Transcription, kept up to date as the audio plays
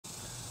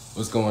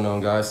What's going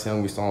on, guys? Today I'm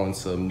gonna be installing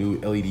some new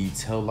LED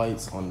tail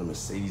lights on the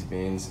Mercedes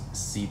Benz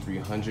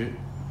C300.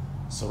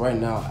 So right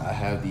now I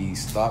have the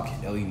stock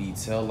LED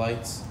tail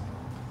lights,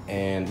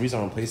 and the reason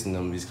I'm replacing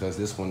them is because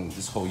this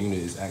whole unit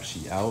is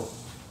actually out.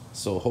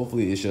 So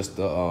hopefully it's just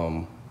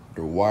the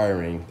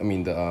wiring. I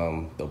mean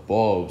the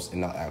bulbs,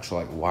 and not actual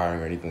like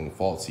wiring or anything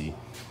faulty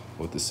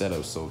with the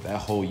setup. So that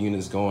whole unit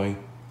is going,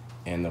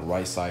 and the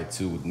right side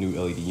too with new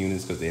LED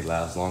units because they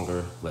last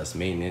longer, less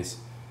maintenance.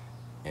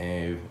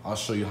 And I'll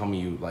show you how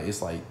many, like it's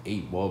like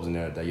 8 bulbs in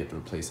there that you have to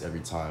replace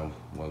every time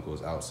one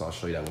goes out. So I'll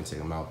show you that when you take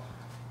them out.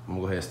 I'm gonna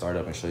go ahead and start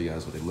up and show you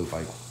guys what they look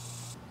like.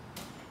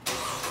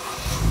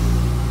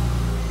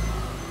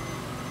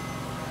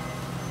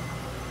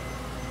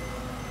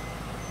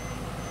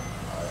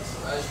 Alright,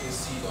 so as you can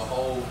see, the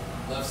whole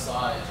left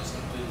side is just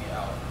completely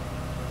out.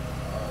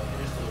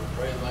 Here's the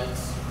red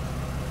lights.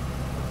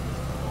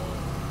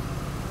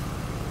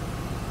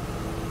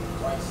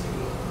 Right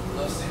signal,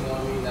 left signal,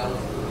 that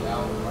one's completely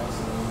out. Right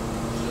signal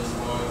is just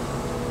on.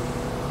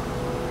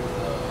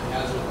 The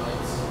hazard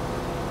lights.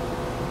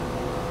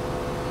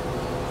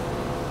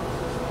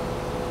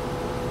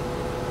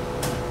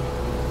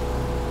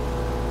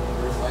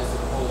 First lights to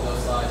the whole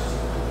left side just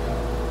completely out.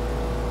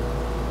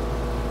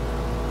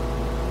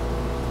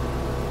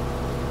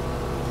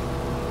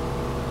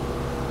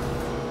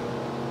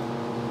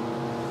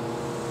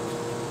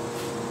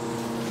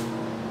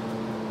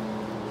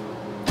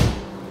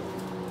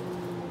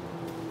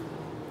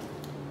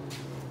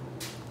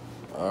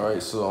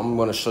 Alright, so I'm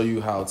going to show you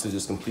how to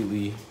just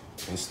completely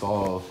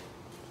install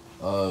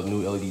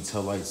new LED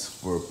tail lights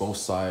for both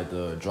sides,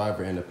 the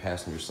driver and the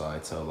passenger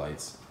side tail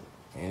lights.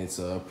 And it's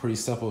pretty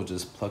simple,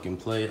 just plug and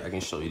play. I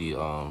can show you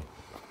the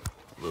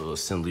little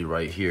assembly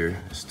right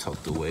here. It's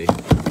tucked away.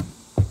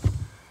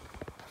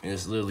 And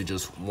it's literally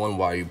just one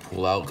wire you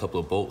pull out, a couple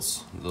of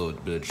bolts, a little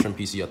bit of trim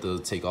piece you have to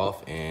take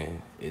off,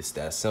 and it's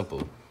that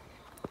simple.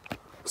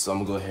 So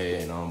I'm going to go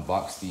ahead and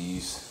unbox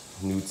these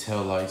new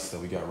tail lights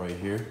that we got right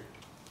here.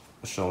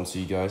 I'll show them to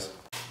you guys.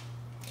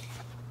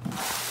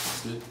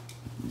 That's good.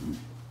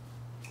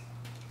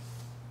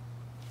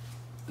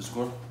 This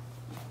one.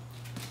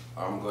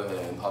 I'm gonna go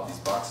ahead and pop these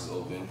boxes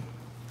open.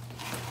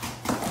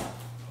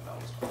 That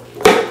one's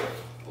already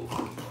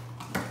open.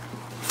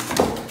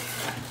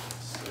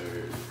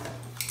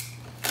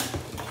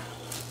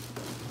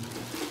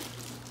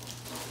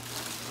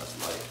 That's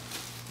light.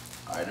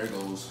 Alright, there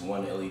goes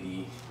one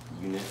LED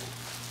unit.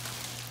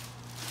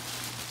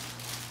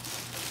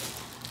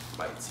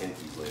 Might tint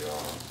these later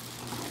on.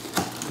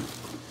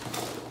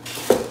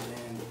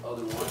 And the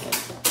other one.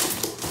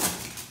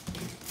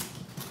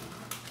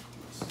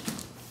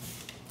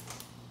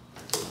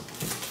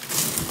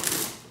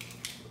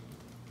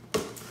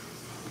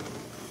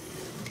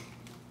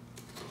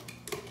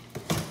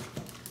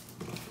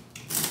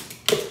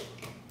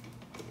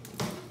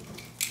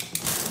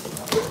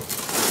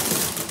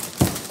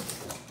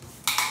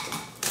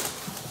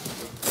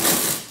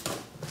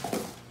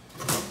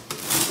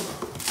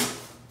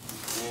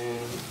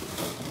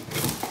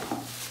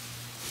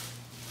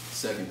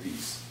 Second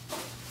piece.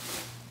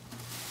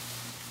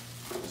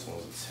 This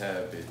one's a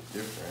tad bit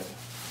different.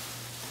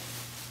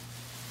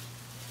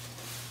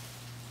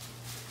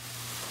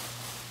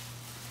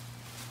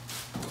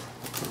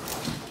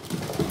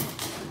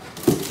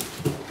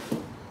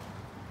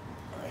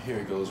 Alright, here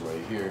it goes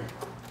right here.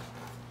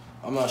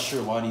 I'm not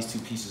sure why these two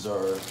pieces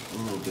are a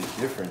little bit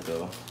different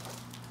though.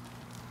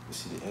 You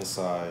see the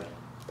inside.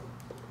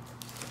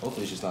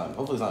 Hopefully it's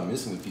not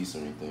missing a piece or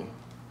anything.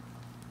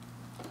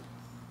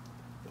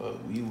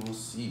 But we will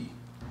see.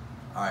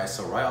 Alright,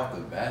 so right off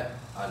the bat,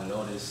 I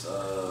noticed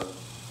a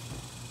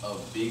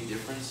big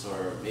difference,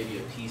 or maybe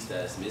a piece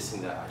that's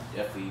missing that I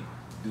definitely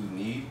do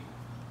need.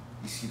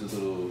 You see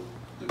the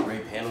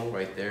gray panel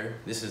right there?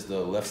 This is the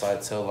left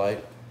side tail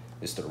light.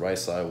 It's the right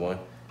side one.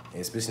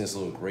 And it's missing this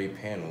little gray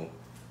panel.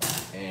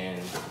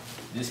 And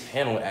this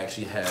panel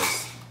actually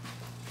has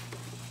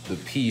the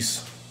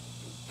piece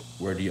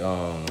where the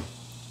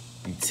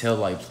tail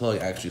light plug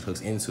actually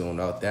hooks into, and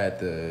without that,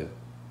 the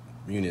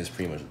unit is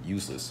pretty much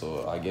useless.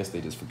 So I guess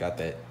they just forgot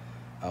that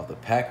out the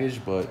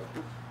package. But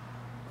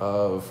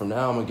for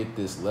now, I'm gonna get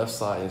this left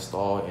side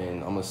installed,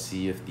 and I'm gonna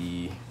see if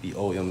the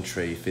OM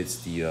tray fits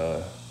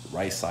the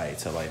right side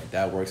tail light. If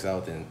that works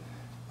out, then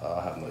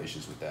I'll have no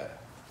issues with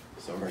that.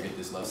 So we're gonna get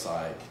this left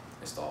side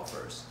installed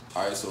first.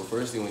 All right, so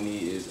first thing we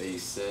need is a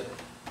set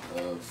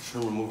of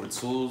trim remover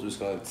tools. We're just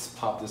gonna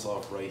pop this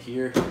off right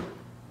here,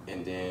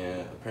 and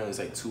then apparently it's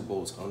like 2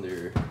 bolts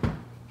under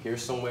here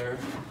somewhere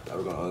that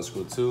we're gonna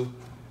unscrew too.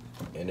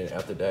 And then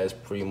after that, it's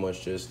pretty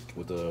much just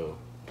with the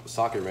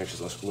socket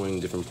wrenches unscrewing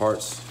different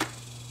parts,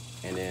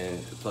 and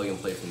then plug and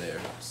play from there.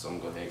 So I'm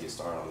gonna go ahead and get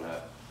started on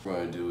that. What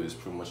I'm gonna do is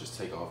pretty much just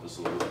take off this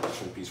little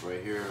trim piece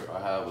right here. I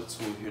have a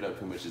tool here that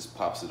pretty much just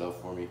pops it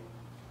up for me.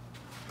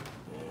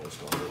 And it's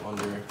gonna go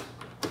under.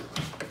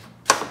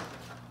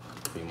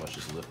 Pretty much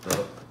just lift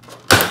up.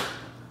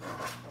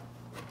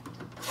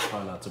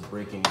 Try not to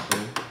break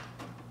anything.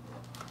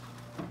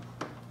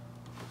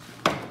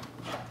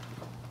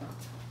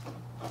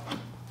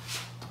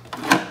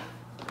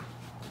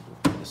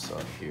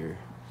 off here.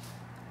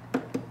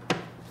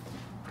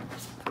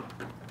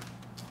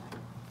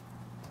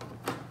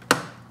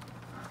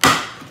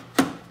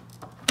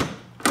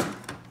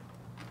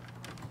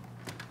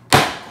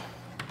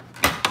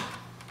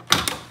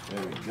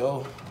 There we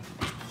go.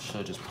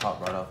 Should just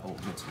pop right off. Oh,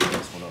 get to the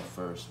next one up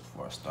first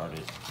before I start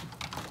it.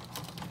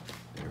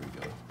 There we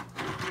go.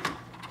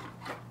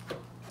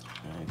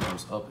 And it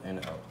goes up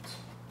and out.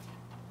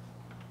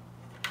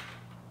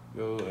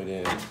 Go, and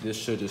then this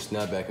should just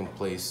snap back in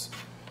place.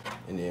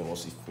 And then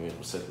once you finish,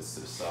 we'll set this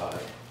to the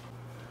side.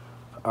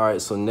 All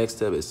right, so next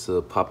step is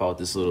to pop out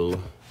this little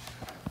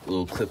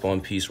clip-on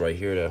piece right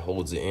here that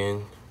holds it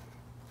in.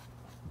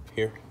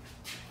 Here.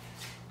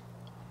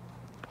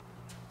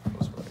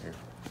 What's right here?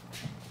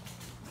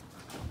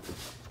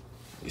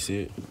 You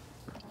see it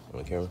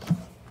on the camera?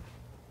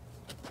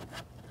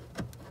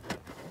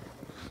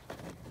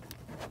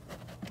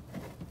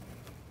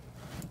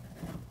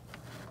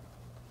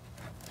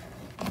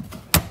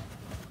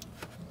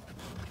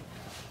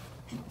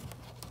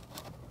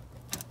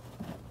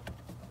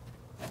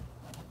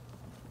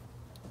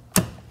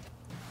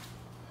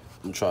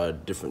 I'm gonna try a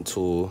different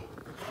tool.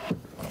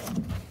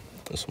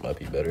 This might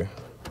be better.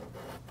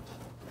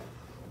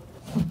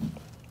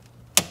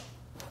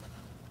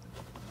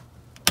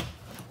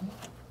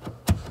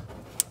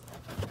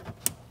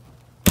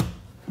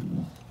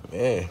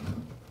 Man.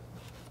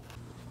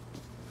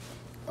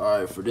 All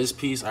right, for this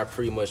piece, I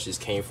pretty much just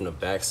came from the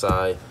back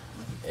side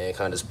and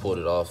kind of just pulled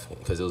it off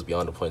because it was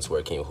beyond the point where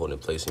it can't hold it in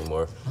place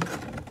anymore.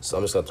 So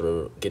I'm just gonna have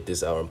to get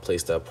this out and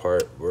place that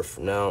part. Where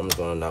for now, I'm just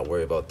gonna not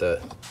worry about that.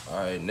 All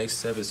right, next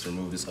step is to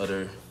remove this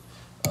other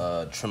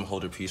trim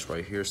holder piece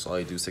right here. So all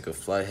you do is take a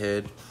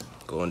flathead,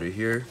 go under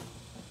here,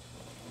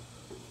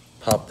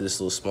 pop this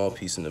little small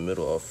piece in the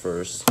middle off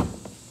first.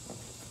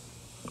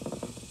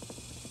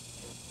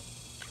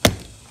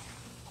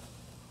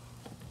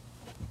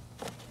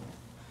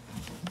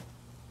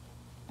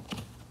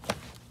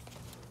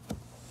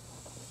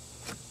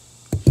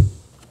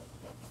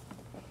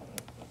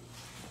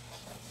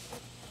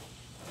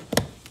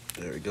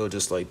 There we go,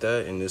 just like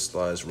that, and this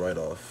slides right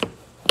off,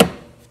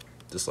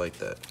 just like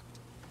that.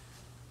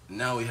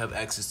 Now we have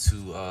access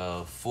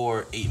to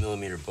 4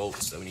 8mm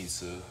bolts that we need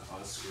to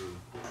unscrew.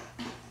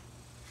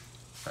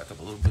 Back up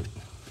a little bit.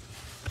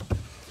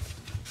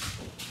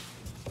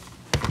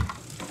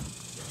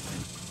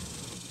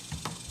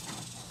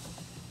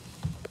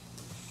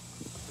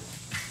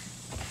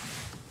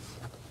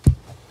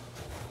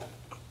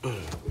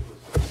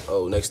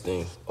 Oh, next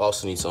thing,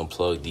 also need to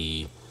unplug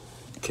the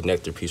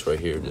connector piece right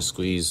here. Just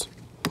squeeze,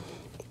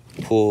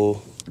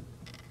 pull.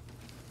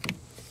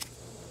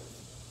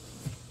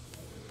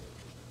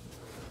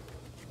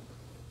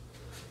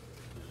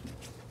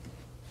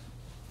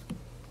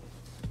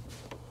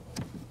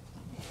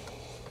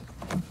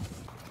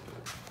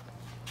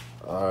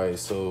 All right,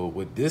 so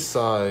with this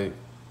side,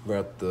 we're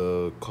at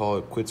to call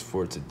it quits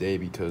for today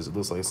because it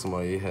looks like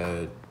somebody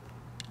had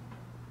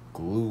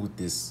glued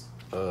this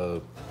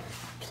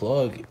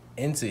plug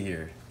into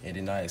here and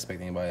did not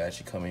expect anybody to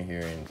actually come in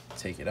here and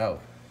take it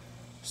out.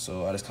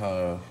 So I just kind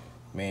of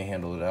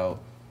manhandled it out,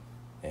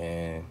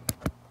 and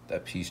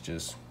that piece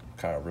just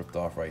kind of ripped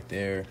off right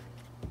there.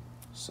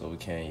 So we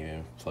can't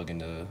even plug in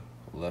the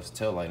left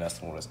tail light. That's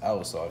the one that's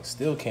out. So I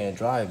still can't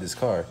drive this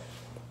car.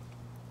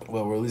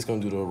 Well, we're at least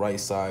gonna do the right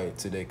side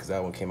today because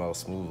that one came out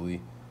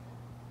smoothly.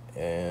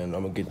 And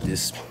I'm gonna get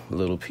this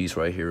little piece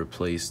right here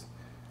replaced,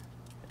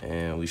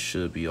 and we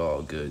should be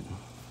all good.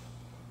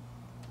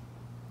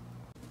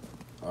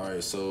 All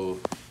right, so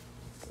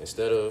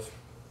instead of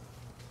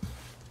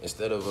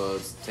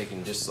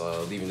taking just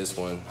leaving this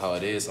one how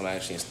it is, I'm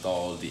actually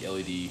install the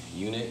LED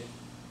unit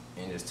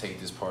and just take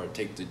this part,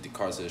 take the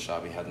car to the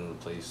shop and have them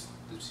replace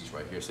this piece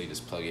right here. So you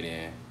just plug it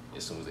in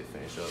as soon as they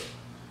finish up.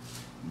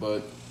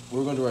 But what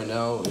we're gonna do right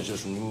now is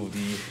just remove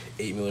the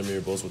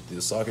 8mm bolts with the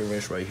socket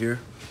wrench right here.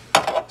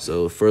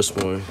 So the first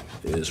one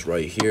is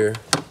right here.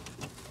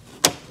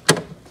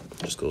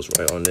 Just goes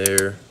right on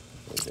there.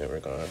 And then we're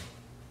gonna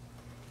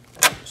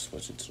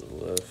switch it to the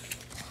left.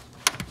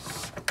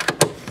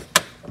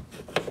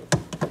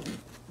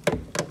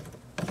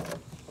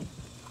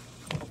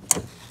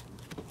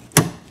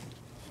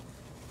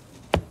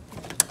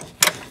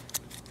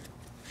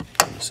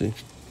 See?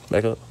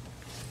 Back up.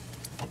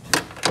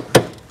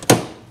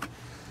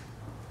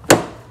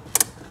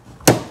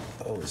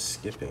 Oh, it's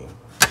skipping.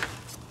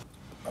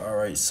 All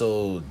right,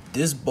 so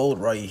this bolt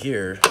right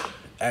here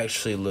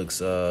actually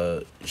looks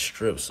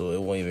stripped, so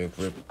it won't even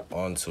grip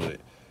onto it.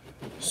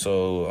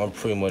 So I'm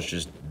pretty much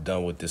just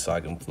done with this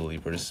side completely.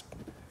 But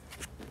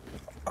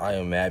I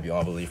am mad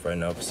beyond belief right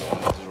now. So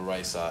I'm gonna do the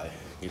right side.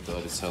 Get the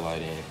other tail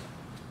light in.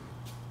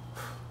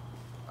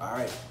 All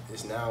right,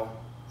 it's now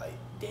like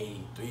day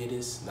 3 of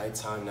this,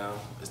 nighttime now.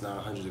 It's not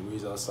 100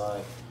 degrees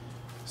outside.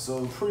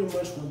 So pretty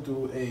much went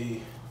through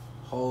a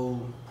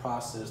whole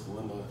process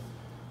dilemma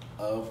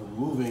of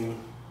removing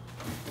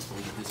the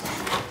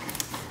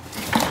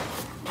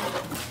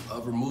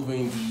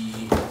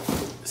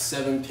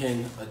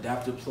 7-pin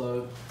adapter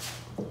plug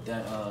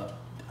that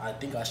I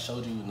think I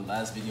showed you in the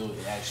last video,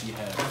 it actually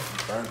had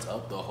burnt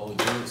up the whole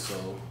unit. So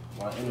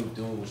what I ended up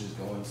doing was just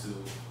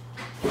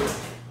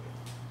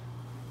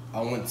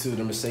I went to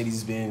the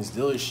Mercedes Benz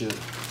dealership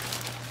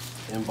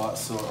and bought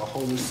a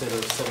whole new set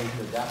of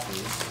 7-pin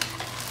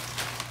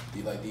adapters.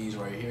 Be like these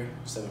right here,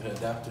 7-pin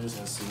adapters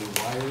and some new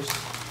wires.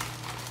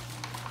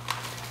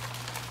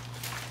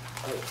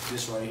 Like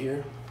this right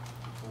here,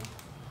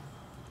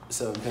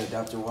 7-pin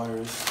adapter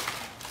wires.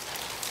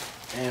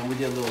 And we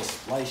did a little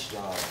splice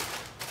job.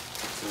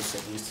 So we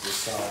set these to the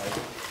side.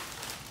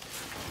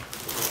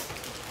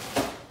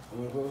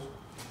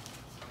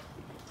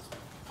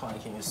 Probably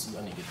can't even see.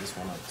 I need to get this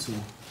one up too.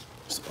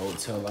 It's the old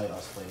tail light. I'll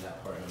explain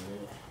that part in a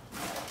minute.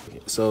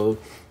 Okay, so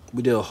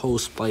we did a whole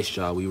splice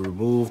job. We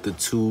removed the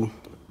 2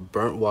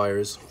 burnt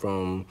wires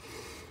from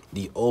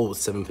the old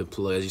 7-pin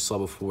plug. As you saw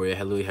before, it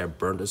had literally had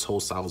burnt. This whole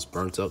side was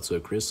burnt up to a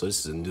crisp. So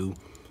this is a new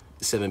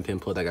 7-pin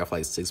plug that I got for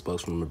like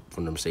 $6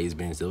 from the Mercedes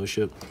Benz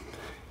dealership.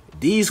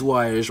 These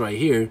wires right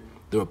here,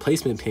 the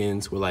replacement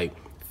pins were like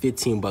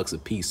 $15 a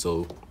piece.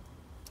 So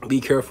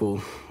be careful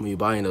when you're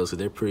buying those because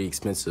they're pretty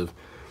expensive.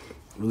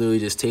 We literally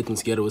just taped them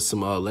together with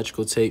some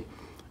electrical tape,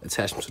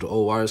 attached them to the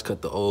old wires,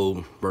 cut the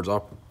old burnt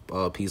off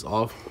piece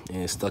off,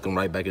 and stuck them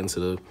right back into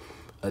the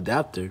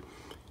adapter,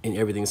 and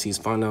everything seems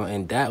fine now.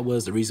 And that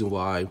was the reason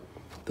why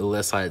the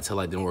left-sided tail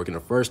light didn't work in the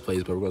first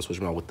place, but we're gonna switch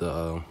them out with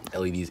the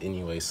LEDs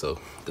anyway, so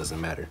it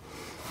doesn't matter.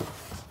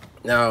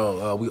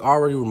 Now, we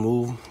already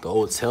removed the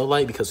old tail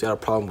light because we had a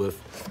problem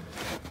with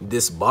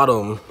this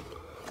bottom,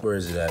 where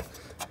is it at?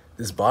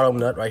 This bottom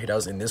nut right here that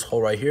was in this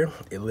hole right here,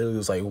 it literally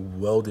was like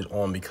welded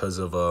on because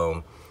of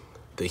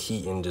the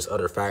heat and just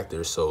other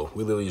factors. So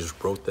we literally just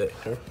broke that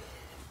here.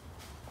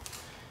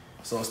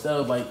 So instead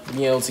of like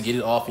being able to get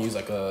it off and use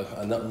like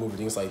a nut remover,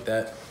 things like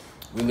that,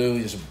 we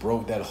literally just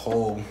broke that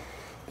whole,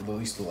 at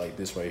least like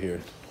this right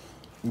here.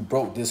 We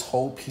broke this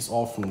whole piece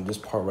off from this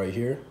part right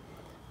here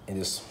and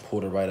just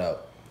pulled it right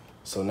out.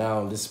 So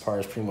now this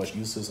part is pretty much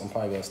useless. I'm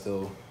probably gonna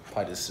still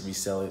just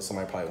resell it.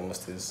 Somebody probably wants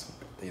this.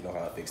 They know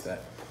how to fix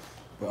that.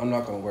 But I'm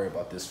not gonna worry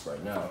about this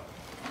right now.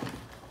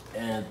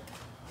 And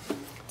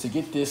to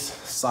get this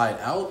side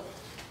out,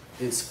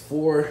 it's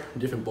 4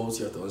 different bolts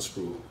you have to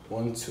unscrew.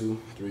 1,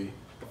 2, 3,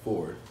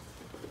 4.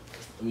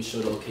 Let me show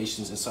the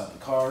locations inside the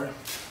car.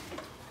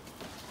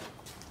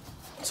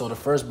 So the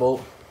first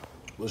bolt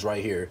was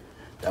right here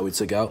that we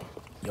took out.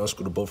 You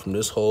unscrew the bolt from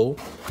this hole.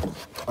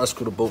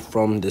 Unscrew the bolt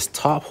from this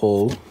top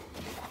hole.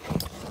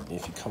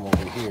 If you come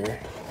over here,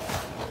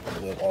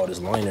 we have all this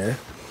liner.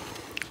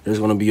 There's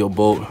gonna be a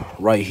bolt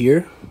right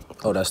here.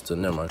 Oh, that's the,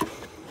 never mind.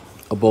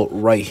 A bolt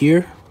right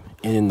here,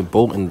 and then the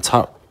bolt in the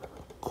top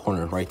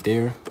corner right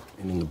there,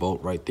 and then the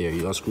bolt right there.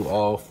 You unscrew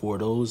all 4 of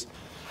those,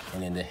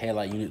 and then the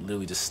headlight unit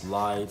literally just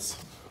slides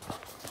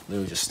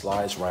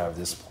right out of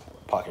this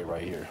pocket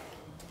right here.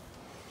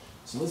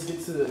 So let's get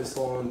to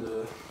installing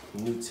the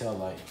new tail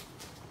light.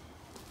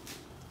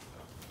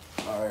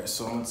 All right,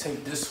 so I'm gonna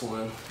take this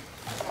one.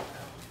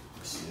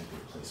 Let's see a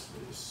good place for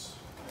this.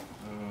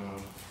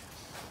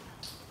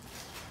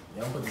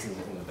 Yeah, I'll put this in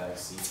the back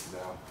seat for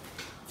now.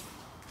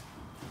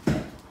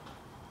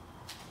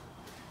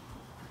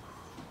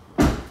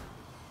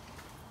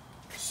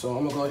 So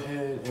I'm gonna go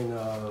ahead and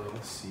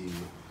let's see,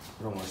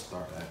 where do I want to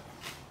start at?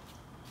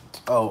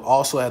 Oh,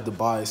 also I had to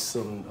buy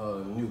some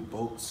new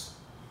bolts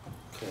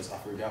because I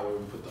forgot where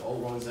we put the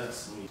old ones at.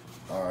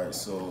 All right,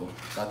 so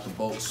got the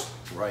bolts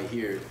right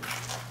here.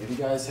 If you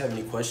guys have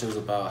any questions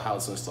about how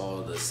to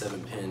install the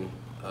 7-pin,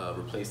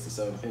 replace the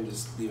 7-pin,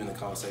 just leave in the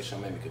comment section.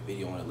 I might make a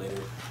video on it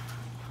later.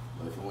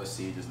 But if you want to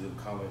see it, just leave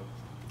a comment.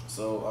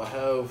 So I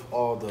have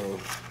all the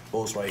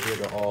bolts right here.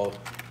 They're all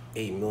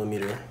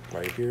 8mm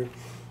right here.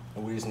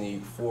 And we just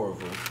need 4 of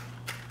them.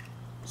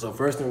 So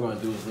first thing we're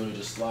gonna do is literally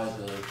just slide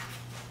the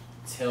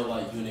tail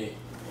light unit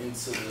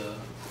into the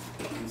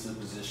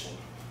position.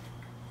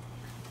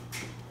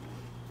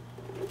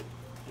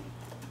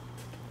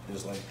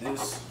 Just like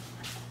this.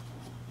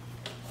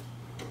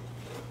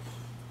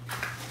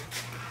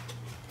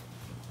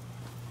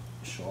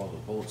 Make sure all the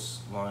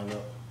bolts line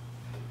up.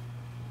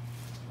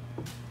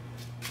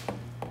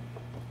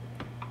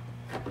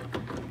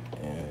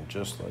 And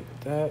just like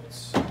that.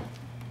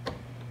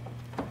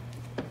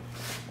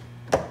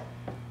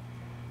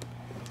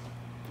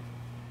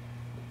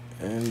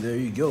 And there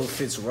you go,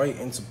 fits right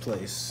into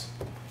place.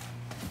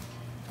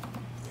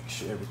 Make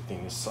sure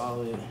everything is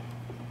solid.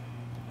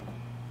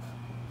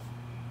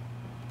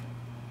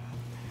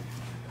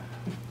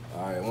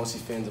 All right, once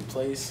you fit into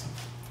place,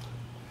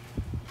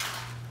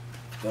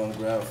 then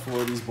grab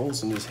 4 of these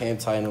bolts and just hand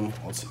tighten them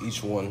onto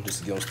each one just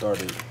to get them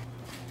started.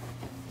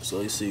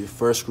 So you see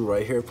first screw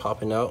right here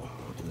popping out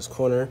in this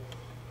corner.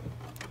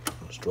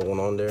 Just throw one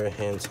on there,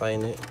 hand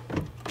tighten it.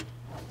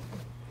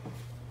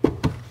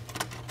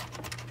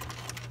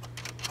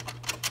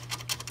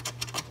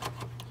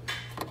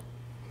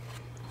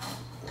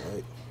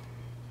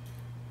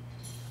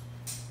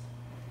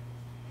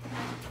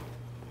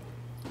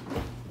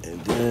 And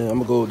then I'm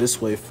gonna go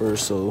this way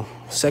first. So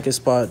second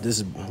spot, this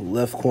is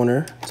left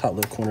corner, top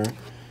left corner,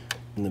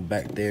 in the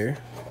back there.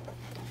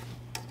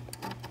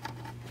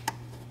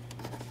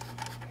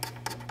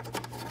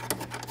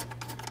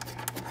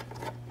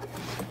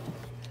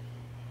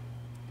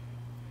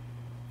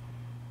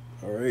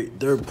 All right,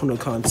 third point of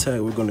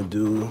contact we're gonna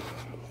do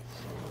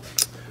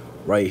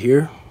right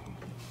here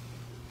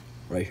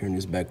in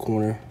this back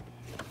corner.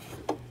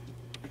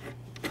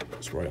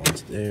 It's right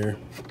onto there.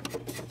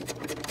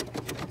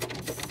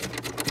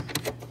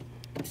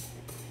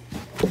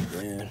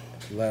 And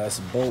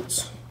last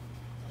bolt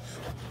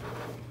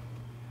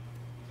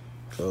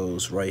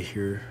goes right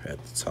here at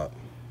the top.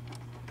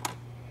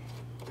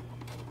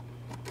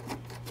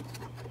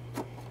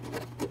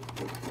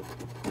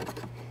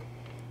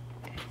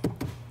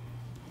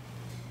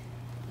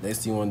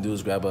 Next thing you want to do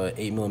is grab a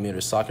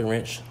 8mm socket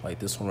wrench, like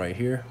this one right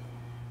here.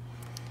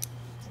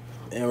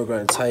 And we're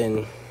going to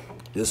tighten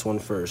this one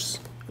first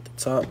at the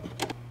top.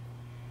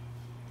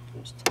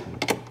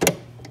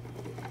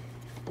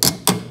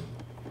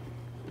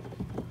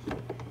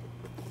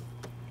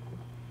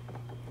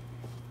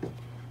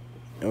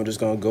 And we're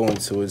just going to go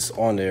until it's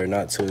on there,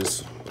 not till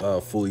it's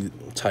fully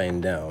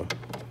tightened down.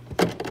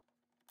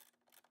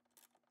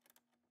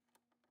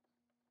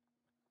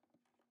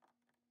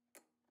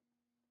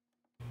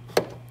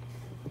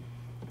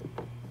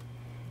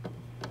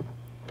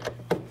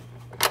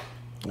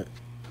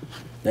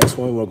 Next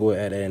one, we'll go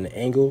at an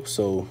angle.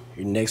 So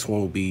your next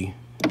one will be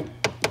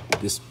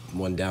this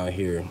one down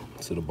here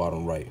to the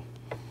bottom right.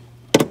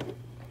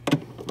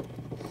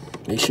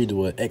 Make sure you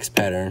do an X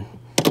pattern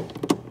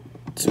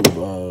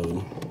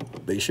to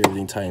make sure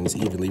everything tightens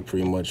evenly,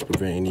 pretty much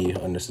prevent any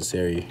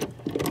unnecessary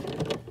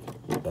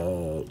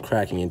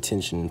cracking and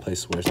tension in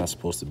places where it's not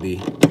supposed to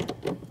be.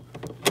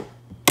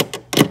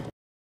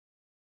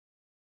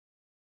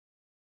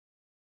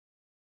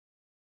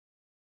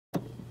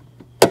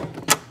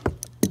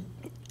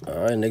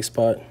 All right, next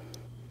spot,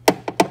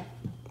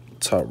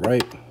 top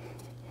right.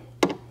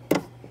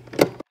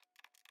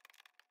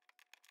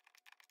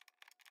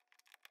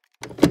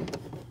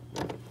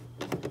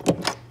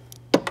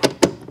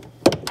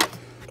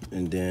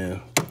 And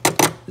then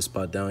this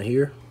spot down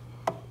here.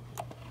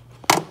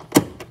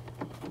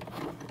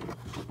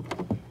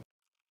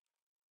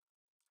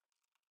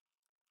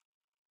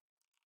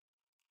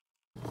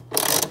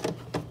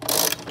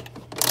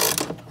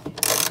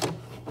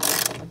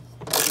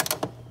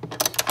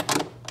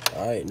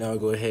 All right, now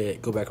go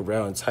ahead, go back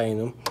around and tighten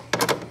them.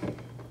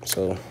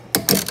 So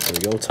there we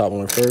go, top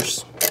one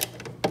first.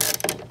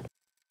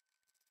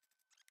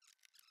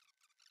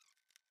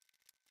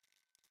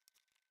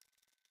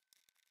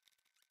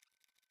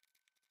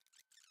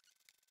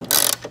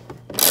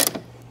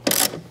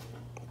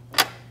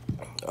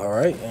 All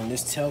right, and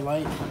this tail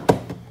light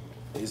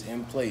is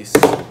in place.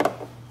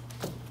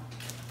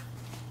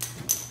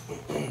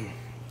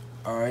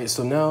 All right,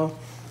 so now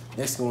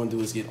next thing I want to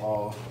do is get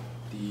all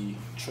the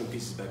trim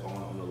pieces back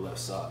on the left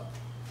side.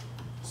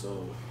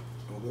 So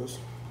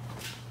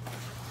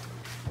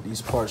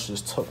these parts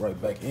just tuck right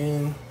back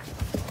in,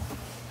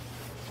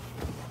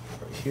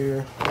 right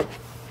here.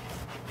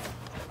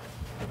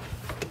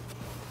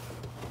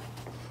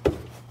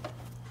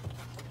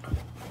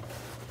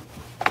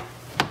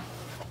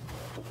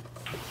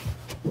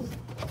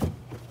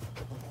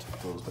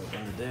 Tuck those back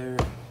under there.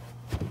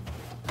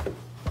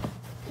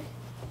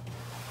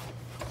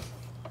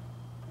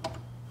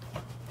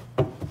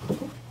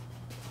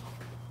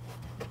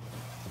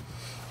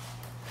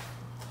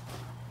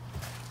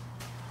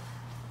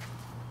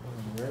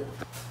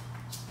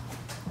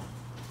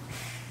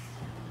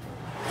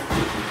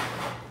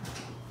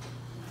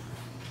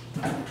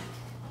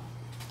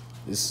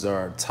 This is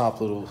our top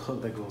little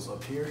hook that goes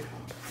up here.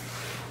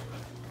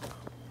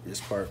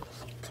 This part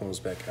comes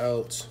back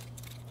out.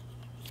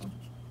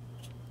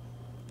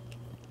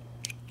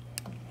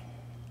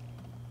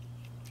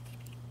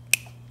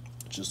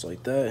 Just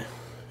like that.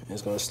 And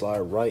it's gonna slide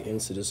right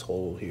into this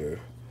hole here.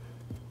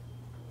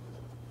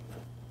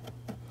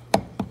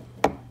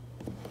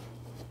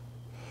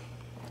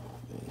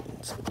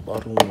 It's the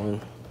bottom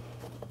one.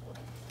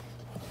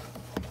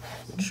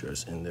 Make sure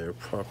it's in there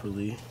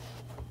properly.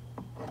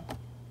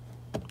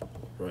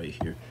 Right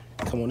here.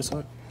 Come on this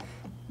side.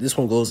 This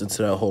one goes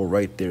into that hole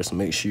right there, so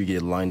make sure you get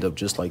it lined up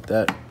just like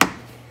that.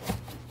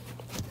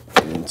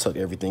 And then tuck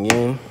everything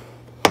in.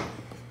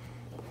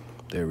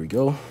 There we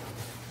go.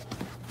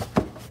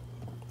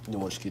 Then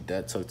once you get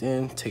that tucked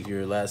in, take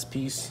your last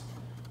piece,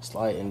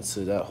 slide into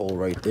that hole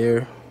right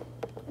there,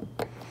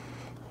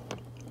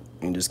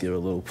 and just give it a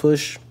little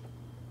push.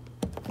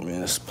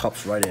 And this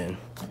pops right in.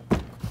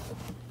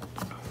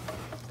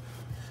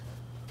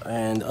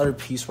 And the other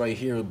piece right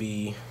here will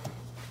be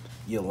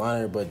your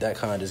liner, but that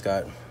kind of just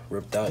got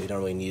ripped out. You don't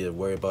really need to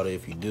worry about it.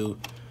 If you do, you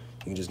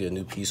can just get a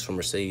new piece from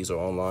Mercedes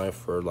or online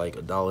for like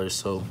 $1.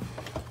 So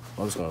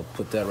I'm just gonna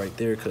put that right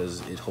there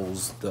because it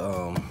holds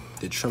the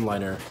trim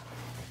liner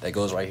that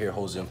goes right here,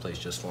 holds it in place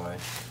just fine.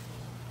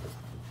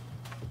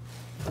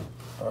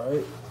 All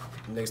right,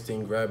 next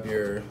thing, grab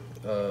your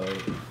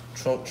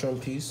trunk trim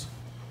piece.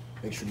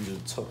 Make sure you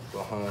just tuck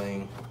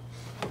behind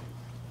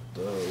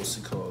the, what's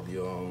it called,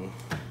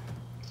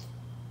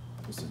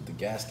 the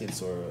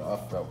gaskets, or I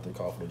forgot what they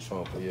call for the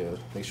trunk, but yeah,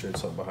 make sure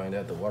it's up behind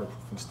that, the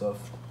waterproofing stuff.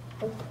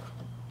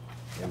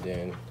 And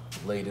then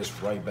lay this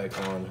right back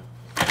on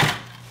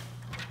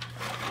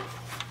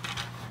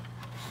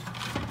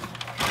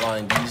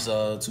line these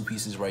two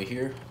pieces right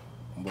here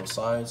on both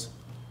sides.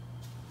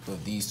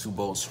 But these two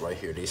bolts right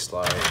here, they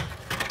slide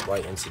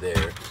right into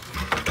there.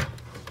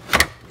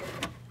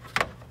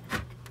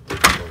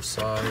 Both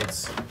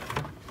sides.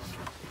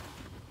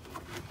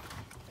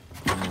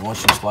 And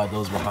once you slide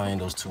those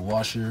behind those two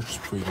washers,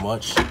 pretty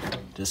much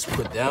just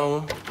push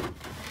down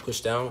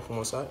from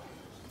one side.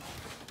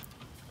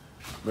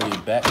 Bring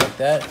it back like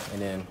that,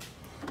 and then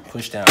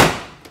push down.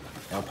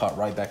 And it'll pop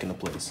right back into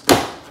place.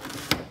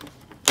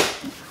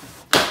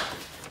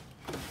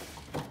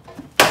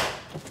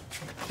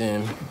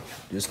 Then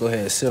just go ahead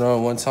and sit on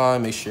it one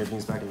time, make sure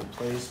everything's back into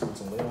place, put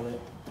some weight on it.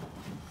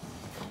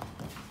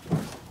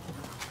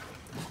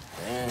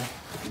 And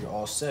you're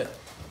all set.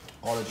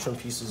 All the trim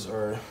pieces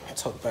are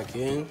tucked back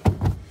in.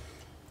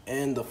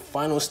 And the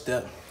final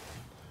step,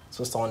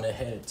 so it's on the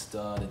head,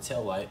 the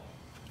tail light,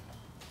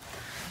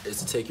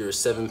 is to take your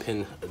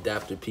 7-pin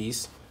adapter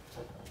piece.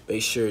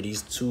 Make sure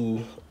these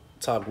two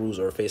top grooves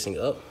are facing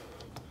up,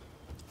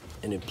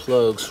 and it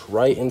plugs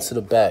right into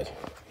the back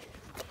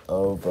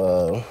of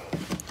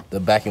the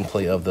backing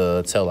plate of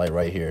the tail light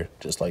right here,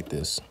 just like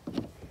this.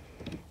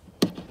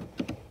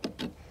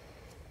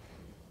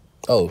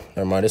 Oh,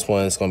 never mind, this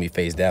one's gonna be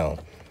face down.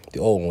 The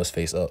old one was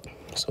face up.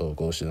 So it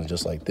goes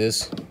just like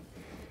this.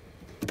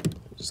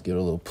 Just give it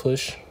a little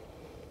push.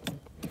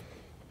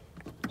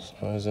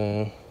 Slides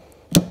in.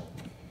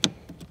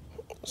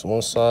 So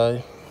one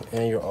side,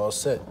 and you're all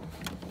set.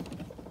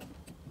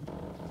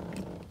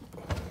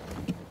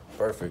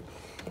 Perfect.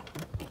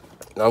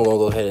 Now I'm gonna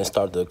go ahead and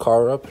start the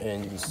car up,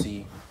 and you can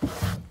see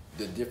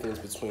the difference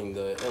between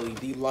the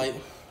LED light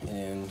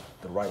and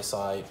the right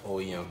side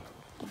OEM.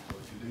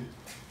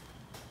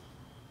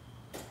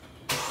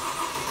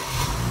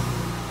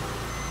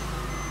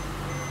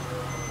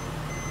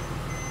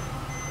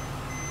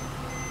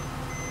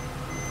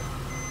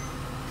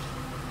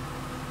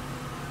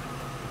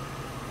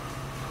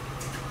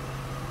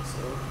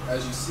 So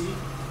as you see,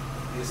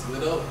 it's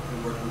lit up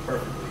and working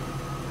perfectly.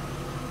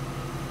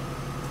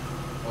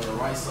 On the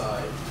right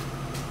side,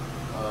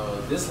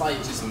 this light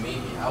just made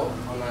me out.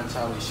 I'm not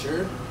entirely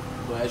sure,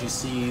 but as you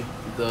see,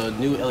 the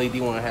new LED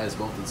one has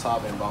both the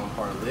top and bottom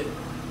part lit.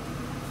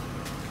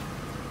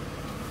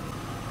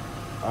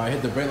 All right,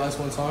 hit the brake lights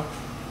one time.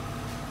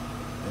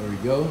 There we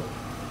go.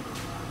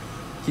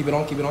 Keep it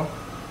on, keep it on.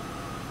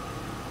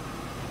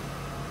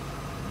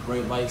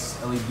 Brake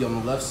lights, LED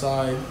on the left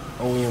side,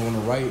 OEM on the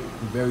right,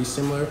 very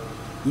similar.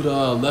 Do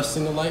the left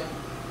signal light.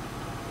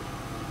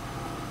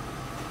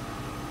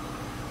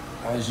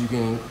 As you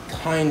can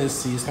kind of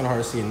see, it's kind of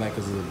hard to see at night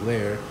because of the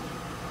glare,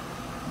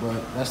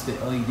 but that's the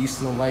LED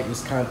signal light.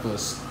 It's kind of a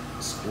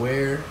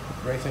square,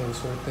 rectangle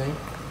sort of thing.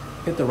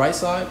 Hit the right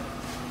side,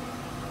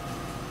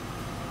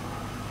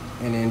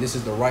 and then this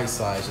is the right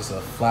side. It's just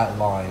a flat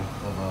line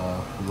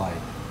of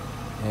light.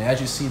 And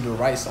as you see, the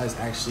right side is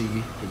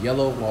actually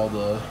yellow, while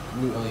the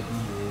new LED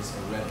is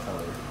a red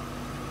color.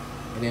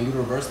 And then do the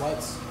reverse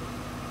lights.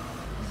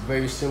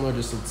 Very similar,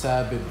 just a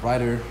tad bit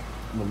brighter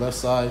on the left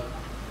side.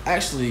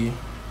 Actually,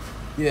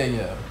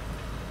 yeah.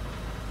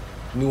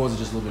 New ones are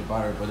just a little bit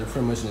brighter, but they're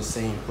pretty much in the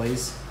same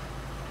place.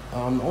 The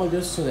only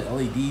difference between the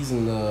LEDs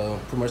and the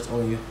pretty much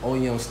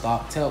OEM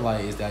stock tail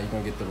light is that you're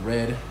gonna get the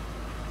red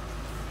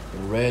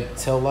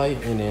tail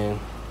light, and then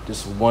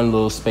just one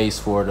little space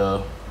for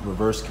the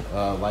reverse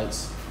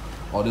lights.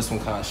 While this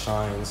one kind of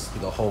shines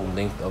the whole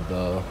length of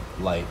the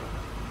light.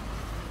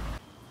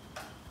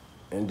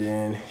 And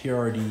then here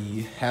are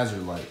the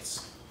hazard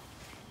lights.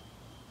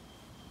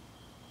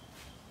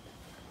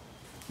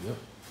 Yep.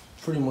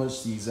 Pretty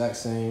much the exact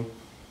same.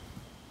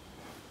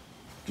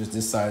 Just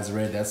this side's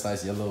red, that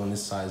side's yellow, and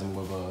this side's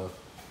more of a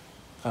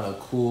kind of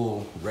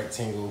cool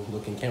rectangle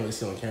looking. Can't really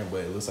see on camera,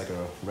 but it looks like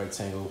a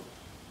rectangle.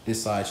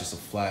 This side's just a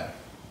flat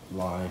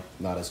line,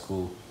 not as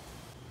cool.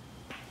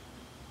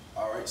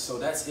 All right, so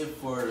that's it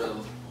for the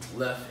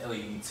left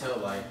LED tail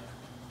light.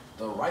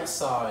 The right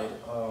side,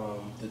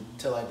 the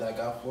tail light that I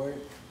got for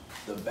it,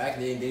 the back,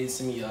 they didn't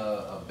send me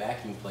a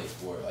backing plate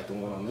for it, like the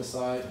one on this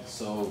side.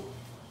 So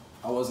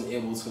I wasn't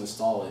able to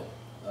install it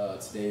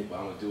today, but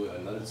I'm gonna do it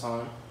another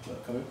time.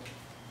 Coming.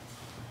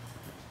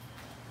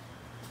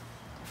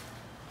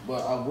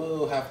 But I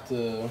will have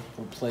to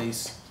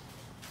replace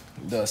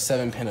the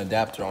 7-pin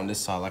adapter on this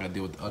side, like I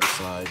did with the other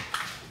side.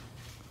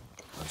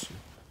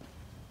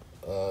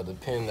 The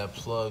pin that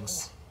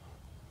plugs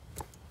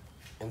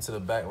into the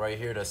back right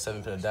here, that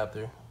 7-pin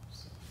adapter.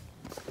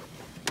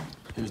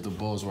 Here's the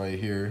bulbs right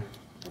here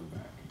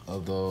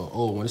of the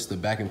old one. This is the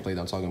backing plate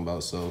I'm talking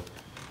about. So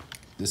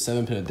the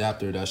 7-pin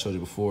adapter that I showed you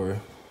before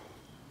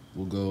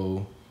will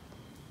go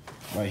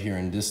right here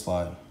in this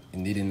slot.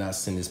 And they did not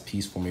send this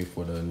piece for me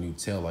for the new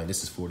tail light.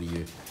 This is for the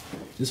year.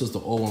 This was the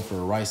old one for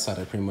the right side.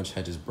 I pretty much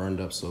had just burned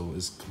up, so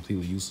it's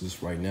completely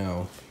useless right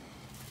now.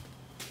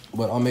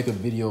 But I'll make a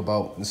video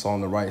about this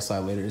on the right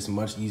side later. It's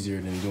much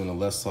easier than doing the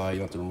left side. You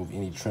don't have to remove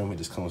any trim. It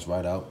just comes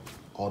right out.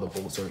 All the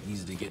bolts are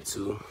easy to get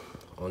to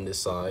on this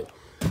side.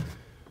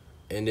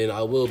 And then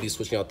I will be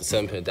switching out the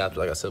 7-pin adapter,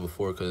 like I said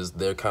before, because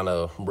they're kind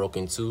of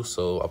broken too.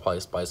 So I'll probably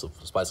spice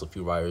a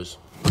few wires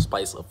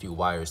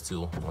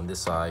too on this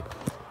side,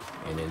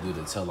 and then do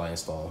the tail light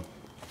install.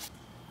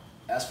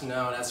 As for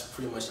now, that's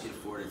pretty much it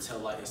for the tail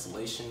light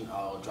installation.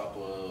 I'll drop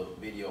a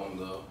video on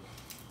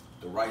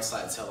the right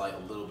side tail light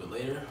a little bit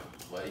later.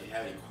 But if you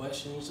have any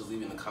questions, just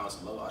leave it in the comments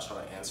below. I'll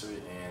try to answer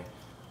it, and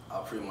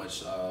I'll pretty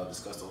much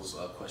discuss those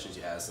questions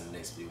you asked in the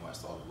next video when I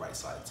install the right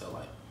side tail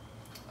light.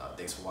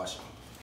 Thanks for watching.